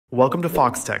Welcome to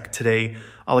Foxtecc. Today,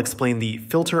 I'll explain the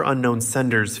Filter Unknown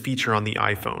Senders feature on the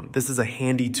iPhone. This is a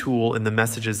handy tool in the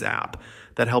Messages app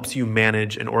that helps you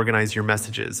manage and organize your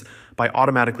messages by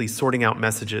automatically sorting out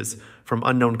messages from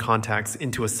unknown contacts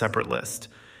into a separate list.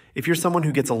 If you're someone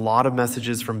who gets a lot of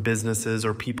messages from businesses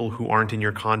or people who aren't in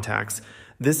your contacts,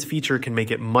 this feature can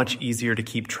make it much easier to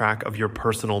keep track of your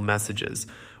personal messages.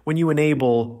 When you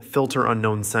enable Filter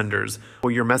Unknown Senders,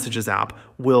 your Messages app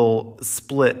will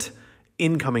split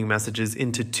incoming messages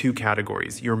into two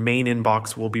categories. Your main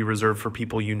inbox will be reserved for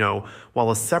people you know,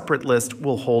 while a separate list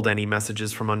will hold any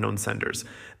messages from unknown senders.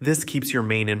 This keeps your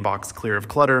main inbox clear of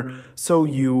clutter so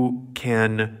you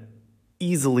can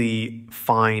easily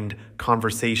find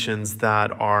conversations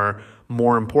that are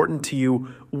more important to you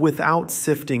without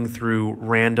sifting through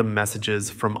random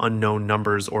messages from unknown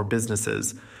numbers or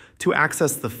businesses. To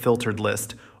access the filtered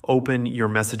list, open your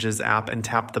Messages app and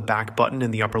tap the back button in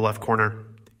the upper left corner.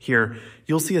 Here,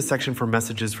 you'll see a section for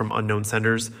messages from unknown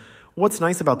senders. What's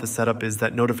nice about this setup is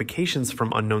that notifications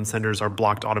from unknown senders are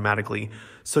blocked automatically,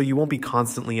 so you won't be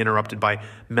constantly interrupted by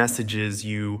messages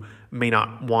you may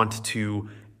not want to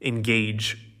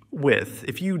engage with.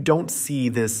 If you don't see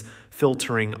this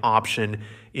filtering option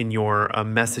in your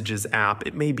Messages app,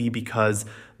 it may be because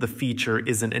the feature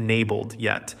isn't enabled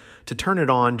yet. To turn it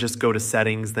on, just go to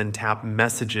Settings, then tap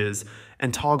Messages,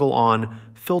 and toggle on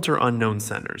Filter Unknown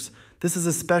Senders. This is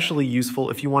especially useful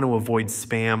if you want to avoid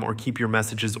spam or keep your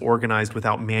messages organized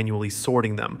without manually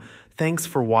sorting them. Thanks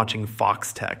for watching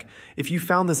Foxtecc. If you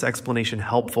found this explanation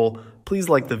helpful, please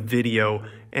like the video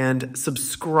and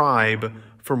subscribe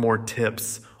for more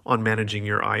tips on managing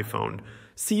your iPhone.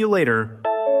 See you later.